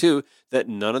 2022, that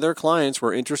none of their clients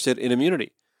were interested in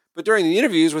immunity. But during the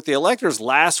interviews with the electors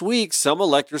last week, some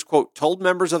electors, quote, told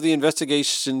members of the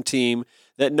investigation team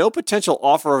that no potential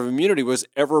offer of immunity was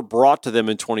ever brought to them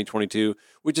in 2022,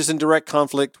 which is in direct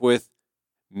conflict with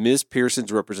Ms.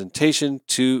 Pearson's representation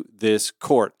to this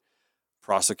court,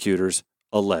 prosecutors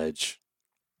allege.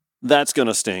 That's going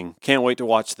to sting. Can't wait to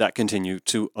watch that continue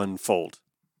to unfold.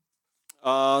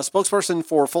 Spokesperson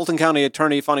for Fulton County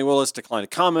Attorney Fani Willis declined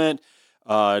to comment.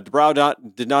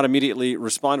 DeBrow did not immediately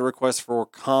respond to requests for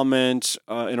comment.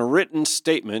 In a written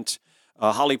statement,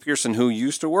 Holly Pearson, who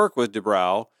used to work with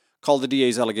DeBrow, called the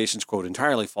DA's allegations, quote,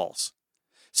 entirely false.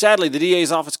 Sadly, the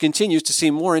DA's office continues to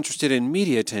seem more interested in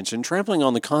media attention, trampling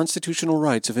on the constitutional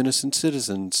rights of innocent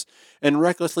citizens, and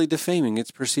recklessly defaming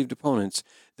its perceived opponents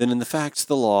than in the facts,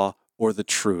 the law, or the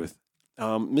truth.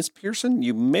 Ms. Pearson,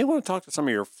 you may want to talk to some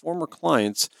of your former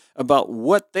clients about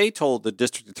what they told the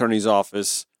district attorney's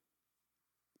office,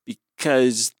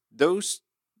 because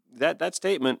that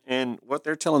statement and what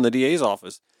they're telling the DA's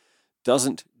office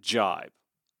doesn't jibe.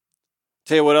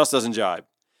 Tell you what else doesn't jibe.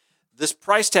 This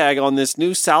price tag on this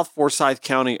new South Forsyth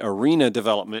County arena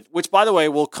development, which, by the way,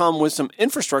 will come with some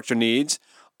infrastructure needs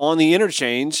on the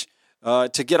interchange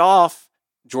to get off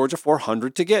Georgia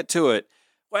 400 to get to it.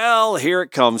 Well, here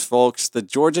it comes, folks. The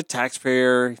Georgia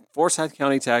taxpayer, Forsyth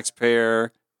County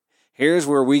taxpayer, here's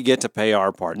where we get to pay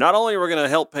our part. Not only are we going to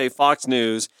help pay Fox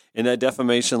News in that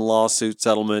defamation lawsuit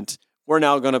settlement, we're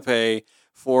now going to pay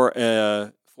for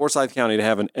Forsyth County to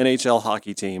have an NHL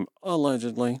hockey team,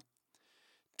 allegedly.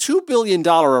 $2 billion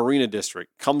arena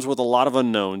district comes with a lot of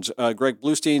unknowns. Greg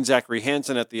Bluestein, Zachary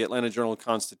Hansen at the Atlanta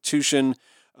Journal-Constitution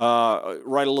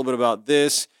write a little bit about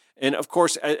this. And, of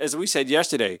course, as we said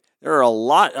yesterday, there are a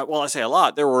lot, well, I say a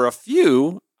lot, there were a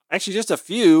few, actually just a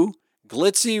few,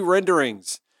 glitzy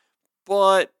renderings.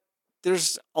 But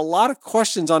there's a lot of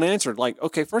questions unanswered. Like,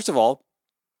 okay, first of all,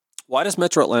 why does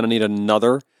Metro Atlanta need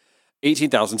another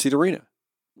 18,000-seat arena?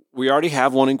 We already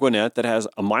have one in Gwinnett that has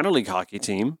a minor league hockey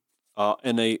team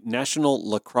and a National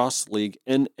Lacrosse League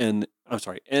NLL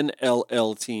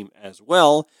team as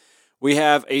well. We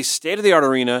have a state-of-the-art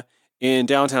arena in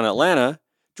downtown Atlanta.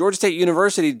 Georgia State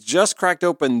University just cracked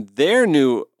open their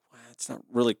new, it's not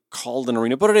really called an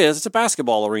arena, but it is. It's a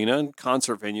basketball arena and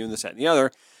concert venue and this, that, and the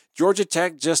other. Georgia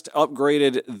Tech just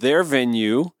upgraded their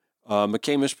venue,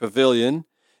 McCamish Pavilion.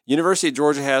 University of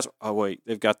Georgia has,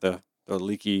 they've got the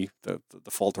leaky, the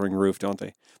faltering roof, don't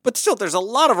they? But still, there's a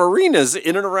lot of arenas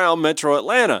in and around Metro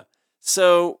Atlanta.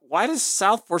 So why does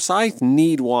South Forsyth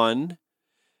need one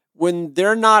when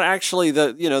they're not actually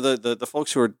the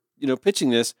folks who are pitching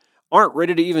this aren't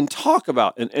ready to even talk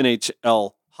about an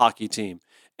NHL hockey team?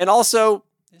 And also,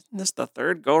 isn't this the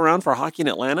third go around for hockey in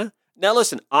Atlanta? Now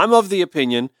listen, I'm of the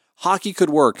opinion hockey could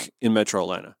work in Metro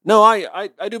Atlanta. No, I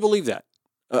do believe that,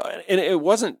 and it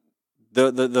wasn't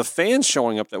the fans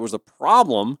showing up that was the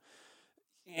problem.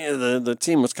 Yeah, the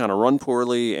team was kind of run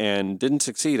poorly and didn't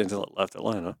succeed until it left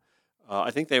Atlanta.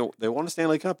 I think they won a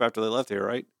Stanley Cup after they left here,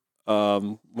 right?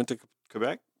 Went to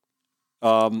Quebec.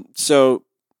 So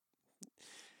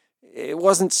it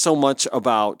wasn't so much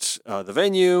about the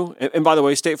venue. And by the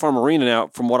way, State Farm Arena now,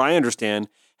 from what I understand,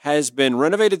 has been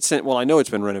renovated since. Well, I know it's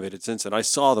been renovated since then. I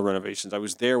saw the renovations. I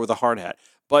was there with a hard hat.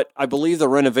 But I believe the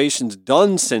renovations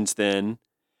done since then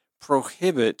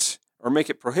prohibit or make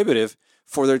it prohibitive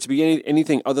for there to be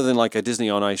anything other than like a Disney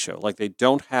on Ice show. Like they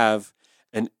don't have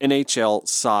an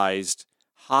NHL-sized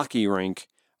hockey rink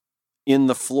in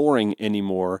the flooring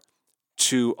anymore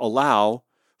to allow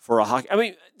for a hockey. I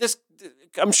mean, this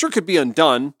I'm sure could be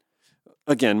undone.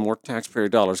 Again, more taxpayer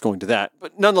dollars going to that.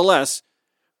 But nonetheless,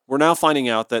 we're now finding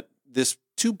out that this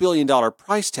 $2 billion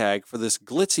price tag for this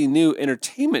glitzy new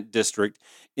entertainment district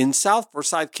in South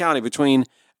Forsyth County between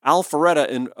Alpharetta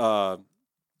and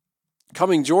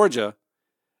Cumming, Georgia,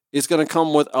 is going to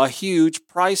come with a huge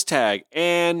price tag.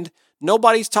 And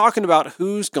nobody's talking about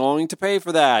who's going to pay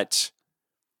for that.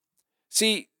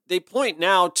 See, they point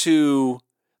now to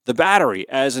the Battery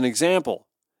as an example.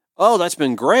 Oh, that's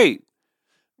been great.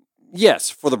 Yes,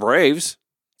 for the Braves.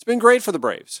 It's been great for the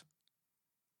Braves.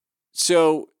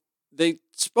 So they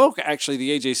spoke, actually,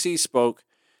 the AJC spoke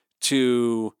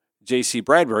to J.C.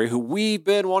 Bradbury, who we've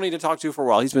been wanting to talk to for a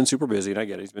while. He's been super busy, and I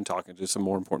get it. He's been talking to some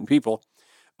more important people.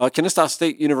 Kennesaw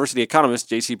State University economist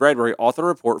J.C. Bradbury authored a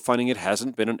report finding it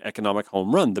hasn't been an economic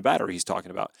home run, the Battery he's talking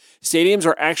about. Stadiums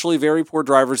are actually very poor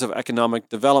drivers of economic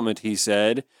development, he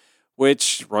said,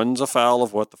 which runs afoul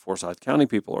of what the Forsyth County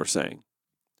people are saying.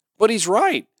 But he's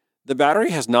right. The Battery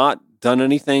has not done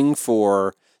anything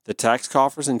for the tax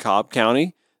coffers in Cobb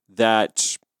County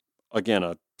that, again,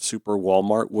 a super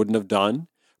Walmart wouldn't have done.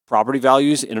 Property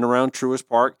values in and around Truist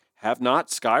Park have not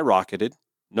skyrocketed.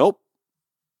 Nope.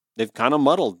 They've kind of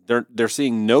muddled. They're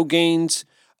seeing no gains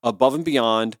above and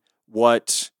beyond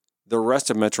what the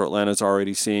rest of Metro Atlanta is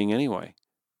already seeing anyway.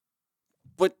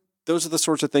 But those are the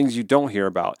sorts of things you don't hear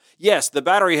about. Yes, the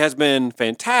Battery has been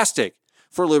fantastic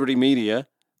for Liberty Media,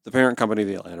 the parent company of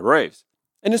the Atlanta Braves.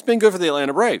 And it's been good for the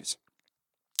Atlanta Braves.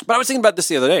 But I was thinking about this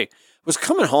the other day. was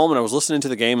coming home and I was listening to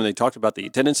the game and they talked about the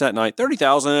attendance that night,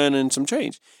 30,000 and some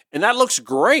change. And that looks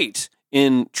great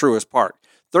in Truist Park.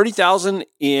 30,000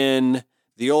 in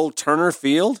the old Turner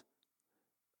Field,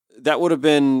 that would have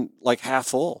been like half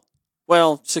full.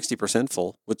 Well, 60%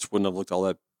 full, which wouldn't have looked all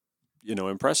that,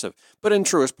 impressive. But in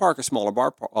Truist Park, a smaller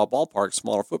ballpark,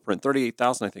 smaller footprint,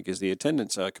 38,000, I think, is the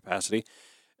attendance capacity.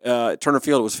 Turner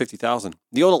Field, it was 50,000.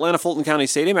 The old Atlanta Fulton County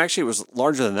Stadium, actually, it was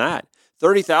larger than that.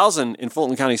 30,000 in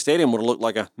Fulton County Stadium would have looked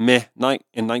like a meh night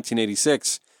in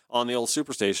 1986 on the old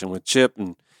Superstation with Chip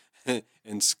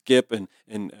and Skip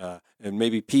and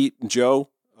maybe Pete and Joe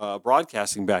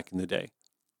broadcasting back in the day.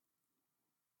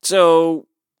 So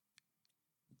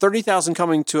 30,000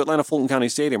 coming to Atlanta Fulton County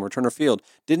Stadium or Turner Field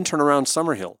didn't turn around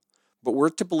Summerhill. But we're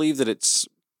to believe that it's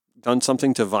done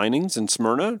something to Vinings and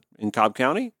Smyrna in Cobb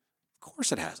County? Of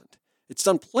course it hasn't. It's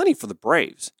done plenty for the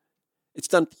Braves. It's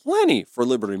done plenty for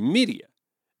Liberty Media.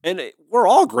 And we're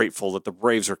all grateful that the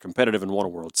Braves are competitive and won a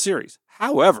World Series.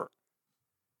 However,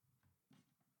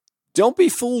 don't be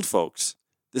fooled, folks.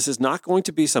 This is not going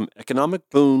to be some economic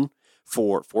boon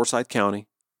for Forsyth County.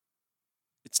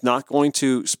 It's not going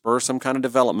to spur some kind of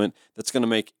development that's going to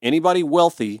make anybody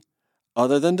wealthy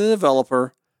other than the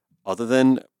developer, other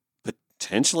than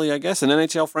potentially, I guess, an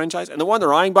NHL franchise. And the one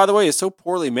they're eyeing, by the way, is so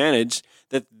poorly managed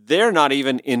that they're not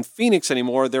even in Phoenix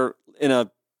anymore. They're in a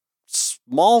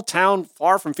small town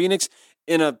far from Phoenix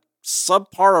in a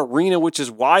subpar arena, which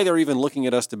is why they're even looking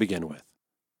at us to begin with.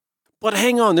 But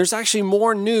hang on, there's actually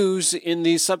more news in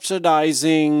these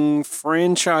subsidizing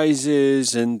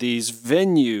franchises and these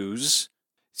venues.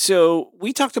 So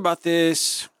we talked about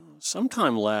this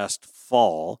sometime last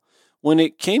fall when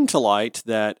it came to light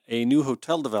that a new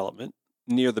hotel development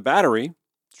near the Battery,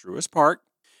 Truist Park,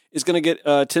 is going to get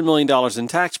 $10 million in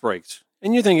tax breaks.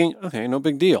 And you're thinking, okay, no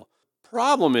big deal.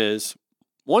 Problem is,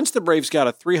 once the Braves got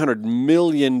a $300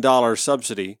 million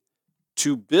subsidy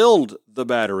to build the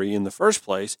Battery in the first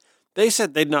place, they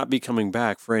said they'd not be coming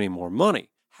back for any more money.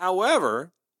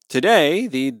 However, today,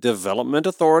 the Development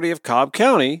Authority of Cobb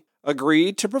County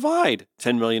agreed to provide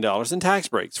 $10 million in tax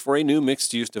breaks for a new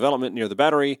mixed-use development near the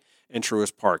Battery and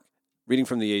Truist Park. Reading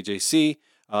from the AJC,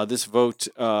 this vote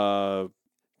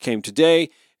came today.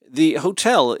 The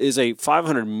hotel is a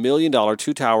 $500 million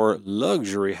two-tower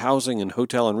luxury housing and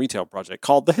hotel and retail project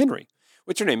called the Henry,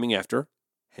 which are naming after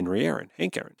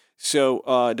Hank Aaron.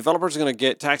 So developers are going to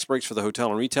get tax breaks for the hotel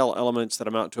and retail elements that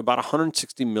amount to about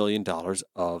 $160 million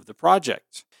of the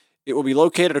project. It will be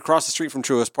located across the street from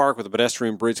Truist Park with a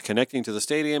pedestrian bridge connecting to the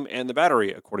stadium and the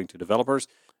Battery, according to developers.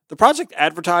 The project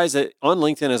advertised on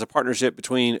LinkedIn as a partnership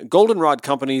between Goldenrod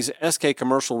Companies, SK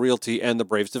Commercial Realty, and the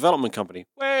Braves Development Company.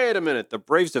 Wait a minute, the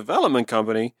Braves Development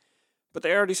Company? But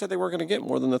they already said they weren't going to get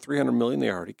more than the $300 million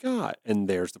they already got, and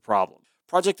there's the problem.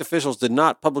 Project officials did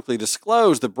not publicly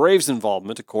disclose the Braves'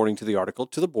 involvement, according to the article,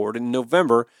 to the board in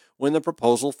November when the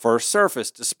proposal first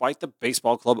surfaced, despite the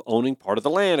baseball club owning part of the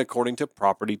land, according to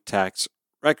property tax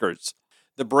records.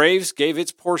 The Braves gave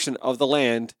its portion of the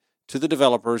land to the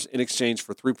developers in exchange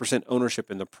for 3% ownership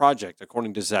in the project,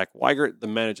 according to Zach Weigert, the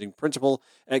managing principal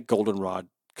at Goldenrod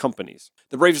Companies.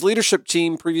 The Braves leadership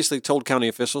team previously told county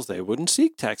officials they wouldn't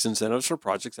seek tax incentives for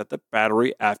projects at the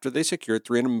Battery after they secured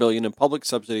 $300 million in public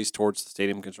subsidies towards the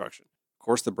stadium construction. Of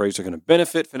course, the Braves are going to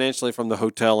benefit financially from the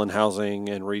hotel and housing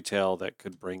and retail that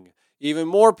could bring even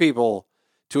more people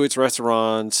to its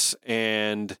restaurants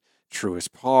and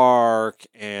Truist Park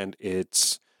and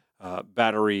its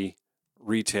Battery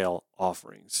retail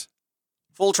offerings.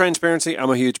 Full transparency, I'm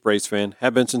a huge Braves fan.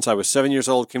 Have been since I was 7 years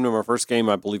old. Came to my first game,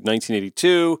 I believe,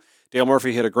 1982. Dale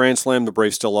Murphy hit a grand slam. The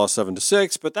Braves still lost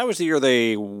 7-6, but that was the year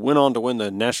they went on to win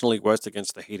the National League West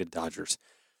against the hated Dodgers.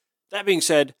 That being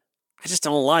said, I just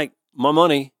don't like my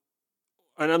money.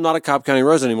 And I'm not a Cobb County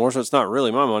resident anymore, so it's not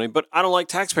really my money, but I don't like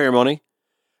taxpayer money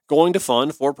going to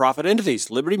fund for-profit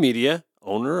entities. Liberty Media,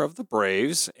 owner of the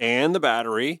Braves and the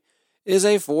Battery, is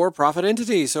a for-profit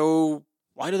entity, so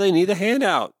why do they need a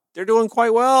handout? They're doing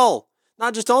quite well,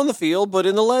 not just on the field, but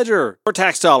in the ledger. More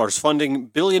tax dollars funding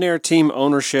billionaire team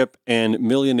ownership and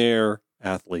millionaire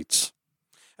athletes.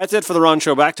 That's it for the Ron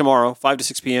Show. Back tomorrow, 5 to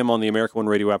 6 p.m. on the America One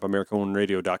Radio app,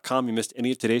 AmericaOneRadio.com. You missed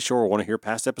any of today's show or want to hear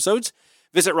past episodes?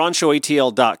 Visit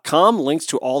RonShowATL.com. Links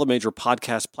to all the major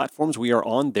podcast platforms we are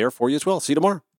on there for you as well. See you tomorrow.